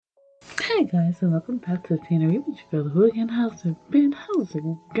Hey guys, and welcome back to the Scenery with your girl Hooligan. How's it been? How's it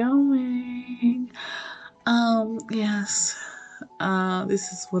going? Yes.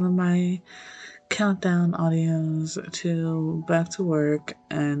 This is one of my countdown audios to back to work,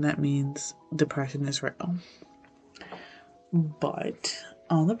 and that means depression is real. But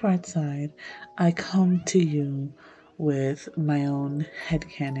on the bright side, I come to you with my own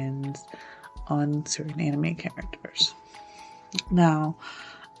headcanons on certain anime characters. Now,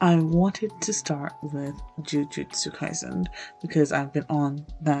 I wanted to start with Jujutsu Kaisen because I've been on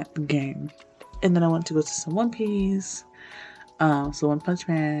that game. And then I want to go to some One Piece, so One Punch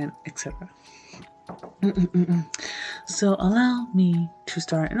Man, etc. So allow me to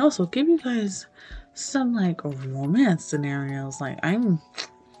start and also give you guys some like romance scenarios. Like I'm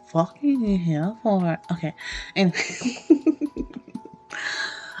fucking here for it. Okay. Anyway.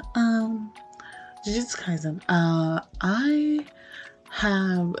 Jujutsu Kaisen. I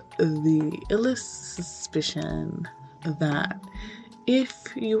have the illest suspicion that if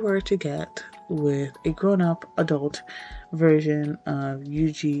you were to get with a grown-up adult version of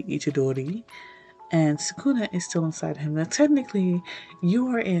Yuji Itadori and Sukuna is still inside him, that technically you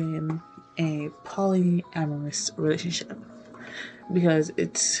are in a polyamorous relationship because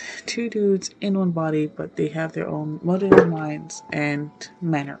it's two dudes in one body, but they have their own motives, minds, and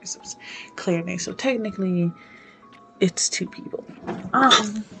mannerisms. Clearly, so technically, it's two people.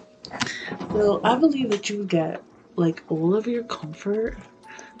 So I believe that you would get like all of your comfort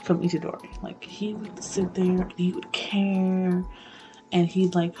from Itadori. Like he would sit there and he would care, and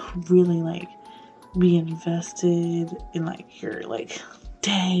he'd like really like be invested in like your like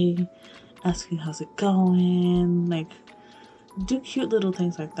day, asking how's it going, like do cute little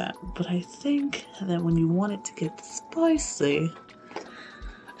things like that. But I think that when you want it to get spicy,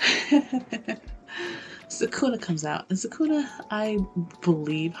 Sukuna comes out. And Sukuna, I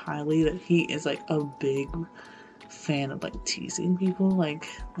believe highly that he is like a big fan of like teasing people, like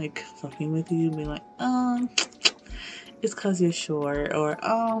fucking with you, being like, it's cause you're short, or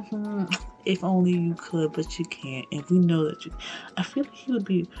if only you could, but you can't, and we know that you. I feel like he would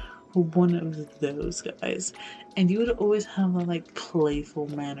be one of those guys, and you would always have a like playful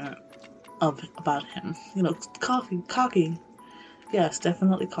manner about him. You know, cocky. Yes,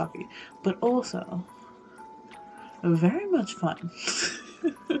 definitely cocky, but also very much fun.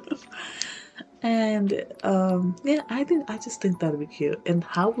 And yeah, I just think that'd be cute. And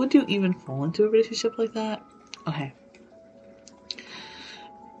how would you even fall into a relationship like that? Okay,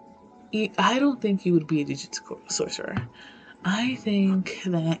 I don't think you would be a Jujutsu sorcerer. I think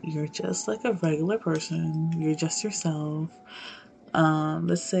that you're just like a regular person. You're just yourself.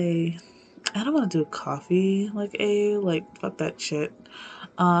 Let's say I don't want to do coffee like fuck that shit.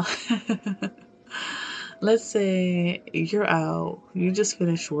 Uh, let's say you're out. You just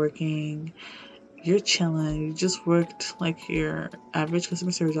finished working. You're chilling. You just worked like your average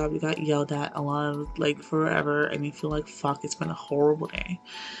customer service job. You got yelled at a lot of like forever, and you feel like fuck. It's been a horrible day.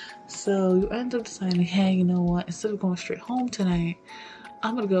 So you end up deciding, hey, you know what? Instead of going straight home tonight,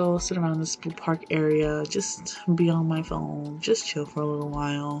 I'm gonna go sit around this blue park area, just be on my phone, just chill for a little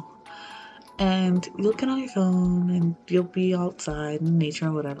while. And you'll get on your phone and you'll be outside in nature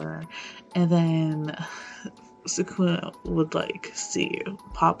or whatever. And then Sukuna would like see you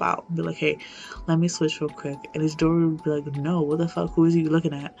pop out and be like, hey, let me switch real quick. And his door would be like, no, what the fuck? Who is he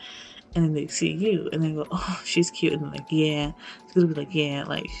looking at? And then they see you and they go, oh, she's cute. And like, yeah. It's gonna be like, yeah,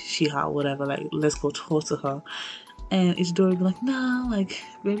 like, she hot, whatever. Like, let's go talk to her. And Isidore would be like, nah, like,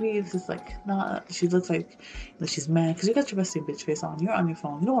 maybe it's just like, nah, she looks like, you know, she's mad. Because you got your resting bitch face on. You're on your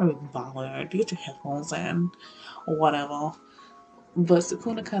phone. You don't want to be bothered. You get your headphones in or whatever. But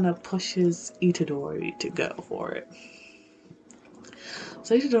Sukuna kind of pushes Itadori to go for it.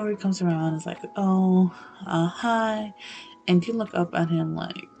 So Itadori comes around and is like, oh, hi. And you look up at him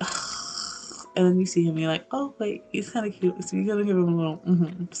like, ugh. And then you see him and you're like, oh, wait, he's kind of cute. So you gotta give him a little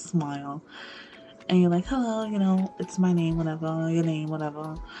smile. And you're like, hello, you know, it's my name, whatever, your name,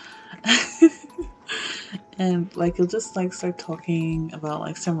 whatever. And like you'll just like start talking about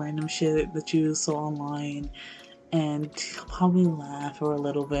like some random shit that you saw online, and he'll probably laugh for a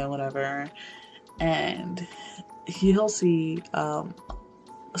little bit, whatever. And he'll see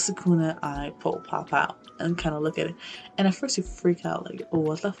Sukuna eye pop out and kind of look at it. And at first you freak out, like, oh,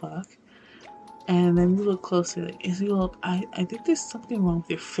 what the fuck? And then you look closer, like, and you look, I think there's something wrong with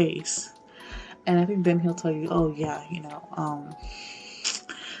your face. And I think then he'll tell you, oh yeah, you know,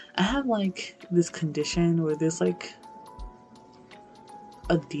 I have like this condition where there's like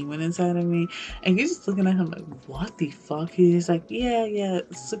a demon inside of me. And you're just looking at him like, what the fuck? He's like, yeah,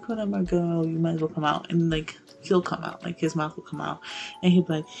 Sukuna, my girl, you might as well come out. And like, he'll come out, like his mouth will come out, and he'll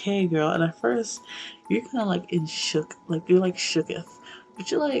be like, "Hey, girl," and at first you're kind of like in shook, like you're like shooketh,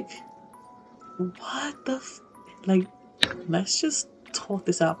 but you're like, what the, like, let's just talk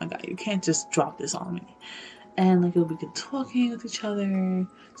this out, my guy. You can't just drop this on me. And like, we can talking with each other.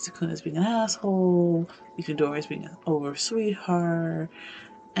 Sukuna's being an asshole. Euphoria's being an over sweetheart.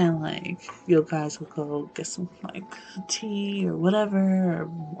 And like, you guys will go get some like tea or whatever, or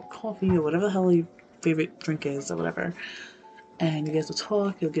more coffee or whatever the hell your favorite drink is or whatever. And you guys will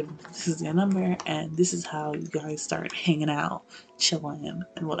talk. You'll give, this is your number, and this is how you guys start hanging out, chilling,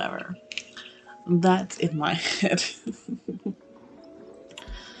 and whatever. That's in my head.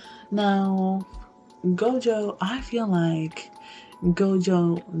 Now, Gojo, I feel like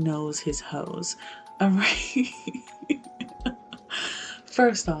Gojo knows his hoes. Alright?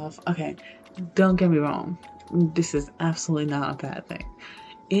 First off, okay, don't get me wrong. This is absolutely not a bad thing.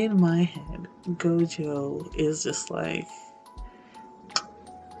 In my head, Gojo is just like,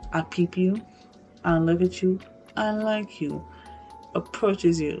 I peep you, I look at you, I like you,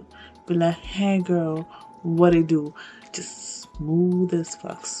 approaches you, be like, hey girl, what it do? Just smooth as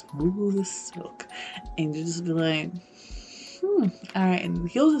fuck, smooth as silk. And you just be like, alright, and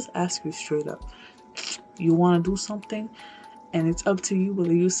he'll just ask you straight up, you want to do something? And it's up to you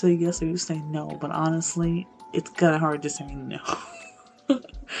whether you say yes or you say no. But honestly, it's kind of hard to say no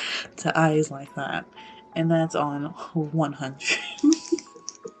to eyes like that. And that's on 100.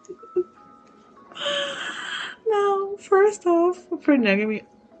 Now, first off, for Negami,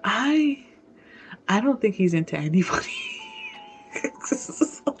 I don't think he's into anybody.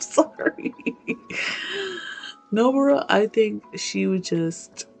 I'm sorry. Nomura, I think she would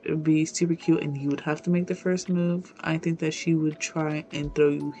just be super cute and you would have to make the first move. I think that she would try and throw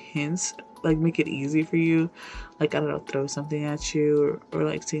you hints, like make it easy for you. Like, I don't know, throw something at you or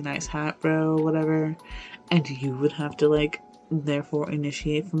like say nice hat, bro, or whatever. And you would have to like therefore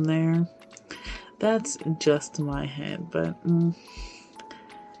initiate from there. That's just my head, but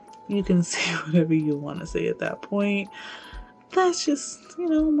you can say whatever you want to say at that point. That's just,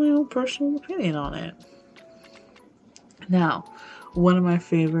 my own personal opinion on it. Now, one of my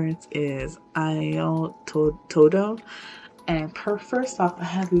favorites is Ayo Todo. And first off, I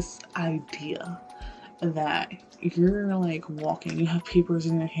have this idea that you're like walking, you have papers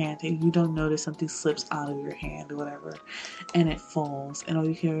in your hand, and you don't notice something slips out of your hand or whatever, and it falls, and all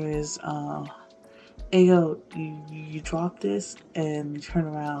you hear is, Ayo, you drop this, and you turn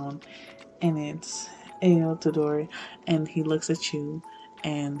around, and it's Ayo Todori, and he looks at you,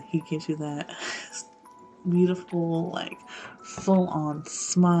 and he gives you that beautiful, like, full-on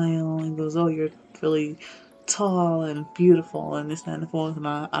smile, and goes, oh, you're really tall and beautiful, and this, that, and the fourth, and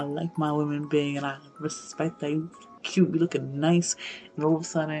I like my women being, and I respect that you cute, you looking nice, and all of a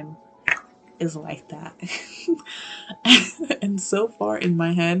sudden, it's like that. And so far in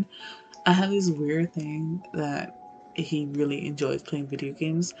my head, I have this weird thing that he really enjoys playing video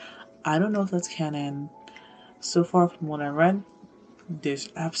games. I don't know if that's canon. So far from what I read, there's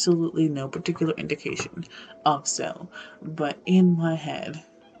absolutely no particular indication of so. But in my head,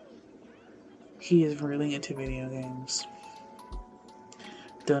 he is really into video games.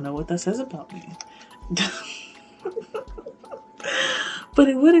 Don't know what that says about me. But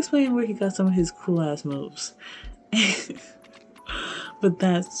it would explain where he got some of his cool ass moves. But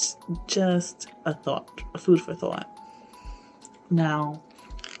that's just a thought, a food for thought. Now,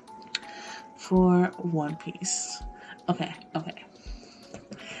 for One Piece. Okay.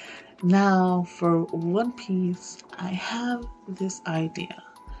 Now, for One Piece, I have this idea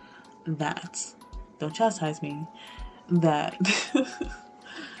that, don't chastise me, that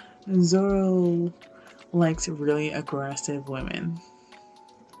Zoro likes really aggressive women.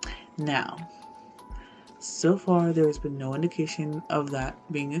 Now, so far there has been no indication of that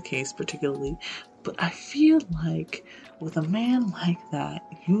being the case particularly, but I feel like with a man like that,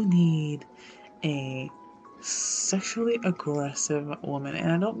 you need a sexually aggressive woman.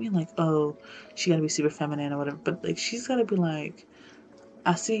 And I don't mean like, oh, she gotta be super feminine or whatever, but like, she's gotta be like,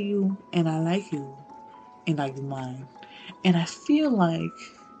 I see you and I like you and are you mine? And I feel like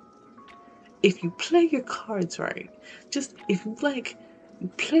if you play your cards right, just if you like, you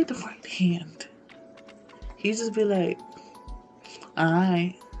play the right hand, he just be like,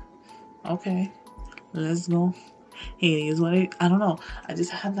 alright, okay, let's go. He is what I don't know. I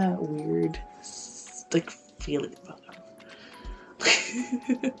just have that weird, like, feeling about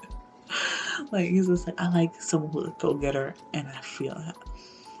him. Like, he's just like, I like someone who's a go-getter, and I feel that.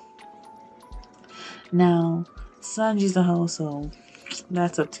 Now, Sanji's a hoe, so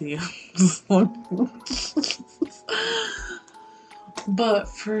that's up to you. But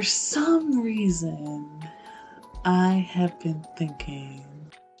for some reason, I have been thinking.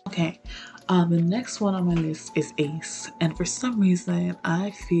 Okay, the next one on my list is Ace, and for some reason,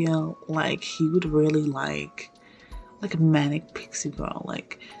 I feel like he would really like a manic pixie girl,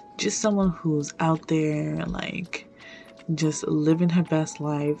 like just someone who's out there, like just living her best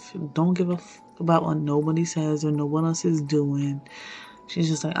life. Don't give a about what nobody says or no one else is doing. She's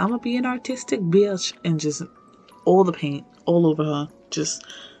just like, I'm gonna be an artistic bitch, and just all the paint all over her, just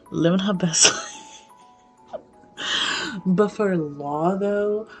living her best life. But for Law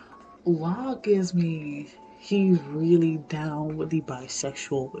though, Law gives me he's really down with the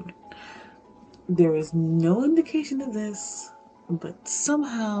bisexual women. There is no indication of this, but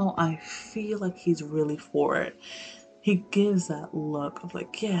somehow I feel like he's really for it. He gives that look of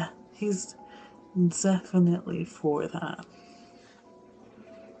like, yeah, he's definitely for that.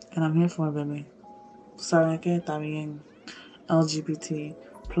 And I'm here for it, baby. Sorry, que está bien. LGBT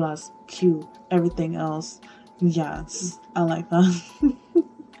plus Q, everything else. Yes, I like that.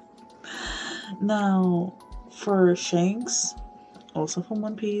 Now, for Shanks, also from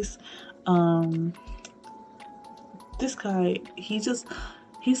One Piece, um, this guy, he's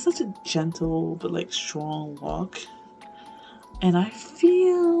such a gentle but like strong walk. And I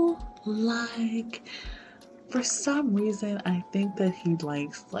feel like for some reason I think that he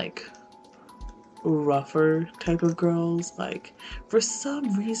likes like rougher type of girls. Like for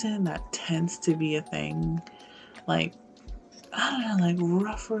some reason that tends to be a thing. Like I don't know, like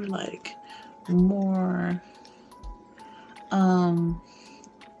rougher, like more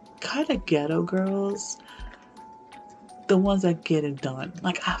kind of ghetto girls, the ones that get it done.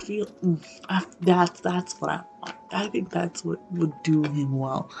 Like I feel that's what I want. I think that's what would do him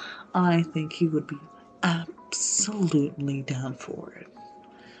well. I think he would be absolutely down for it.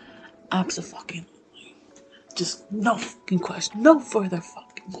 Absolutely. Just no fucking question. No further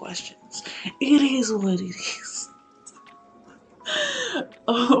fucking questions. It is what it is.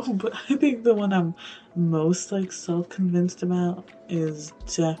 Oh, but I think the one I'm most like self-convinced about is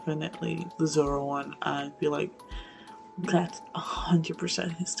definitely the Zoro one. I feel like that's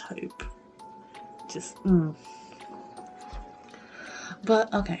 100% his type. Just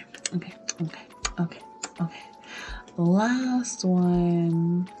But okay. Last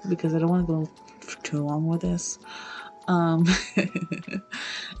one, because I don't want to go for too long with this. And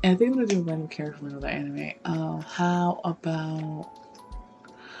I think I'm gonna do a random character from another anime. How about,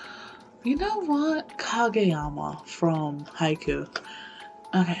 you know what? Kageyama from Haiku.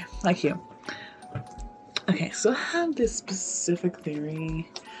 Okay, like you. Okay, so I have this specific theory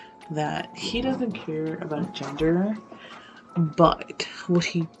that he doesn't care about gender, but what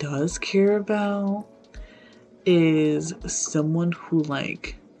he does care about is someone who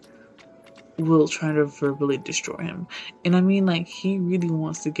like will try to verbally destroy him. And I mean, like, he really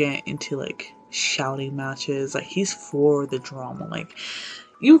wants to get into like shouting matches. Like, he's for the drama. Like,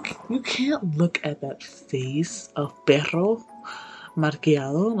 you can't look at that face of perro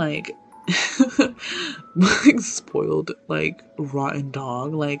marqueado, like like spoiled, like rotten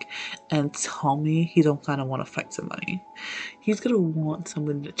dog, like, and tell me he don't kind of want to fight somebody. He's gonna want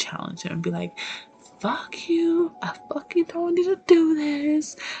somebody to challenge him and be like, fuck you, I fucking don't need to do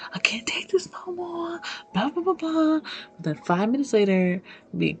this, I can't take this no more, blah blah blah blah. But then 5 minutes later,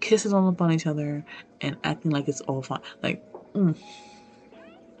 be kissing all up on each other and acting like it's all fine. Like,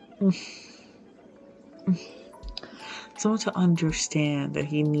 someone to understand that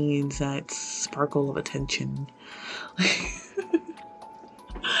he needs that sparkle of attention.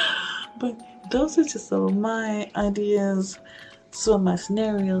 But those are just some of my ideas, some of my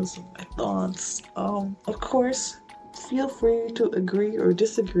scenarios, my thoughts. Of course, feel free to agree or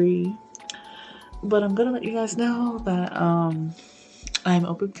disagree. But I'm gonna let you guys know that I'm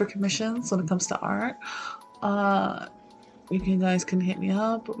open for commissions when it comes to art. You guys can hit me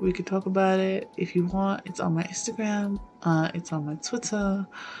up. We can talk about it if you want. It's on my Instagram. It's on my Twitter.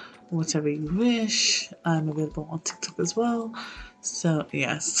 Whichever you wish. I'm available on TikTok as well. So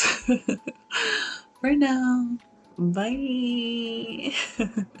yes. Right now, bye.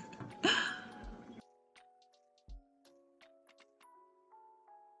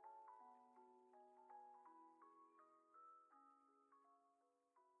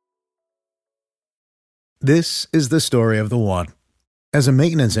 This is the story of the one. As a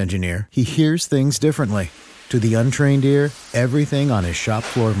maintenance engineer, he hears things differently. To the untrained ear, everything on his shop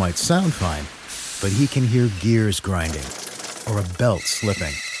floor might sound fine, but he can hear gears grinding or a belt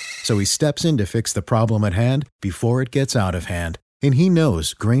slipping. So he steps in to fix the problem at hand before it gets out of hand. And he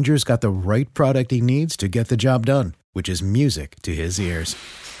knows Grainger's got the right product he needs to get the job done, which is music to his ears.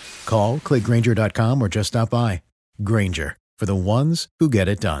 Call, click Grainger.com, or just stop by. Grainger, for the ones who get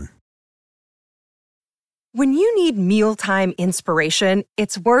it done. When you need mealtime inspiration,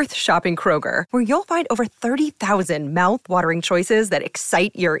 it's worth shopping Kroger, where you'll find over 30,000 mouth-watering choices that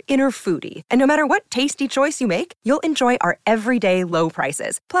excite your inner foodie. And no matter what tasty choice you make, you'll enjoy our everyday low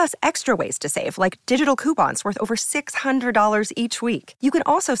prices, plus extra ways to save, like digital coupons worth over $600 each week. You can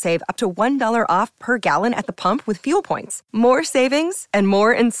also save up to $1 off per gallon at the pump with fuel points. More savings and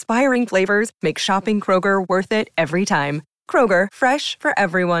more inspiring flavors make shopping Kroger worth it every time. Kroger, fresh for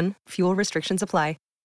everyone. Fuel restrictions apply.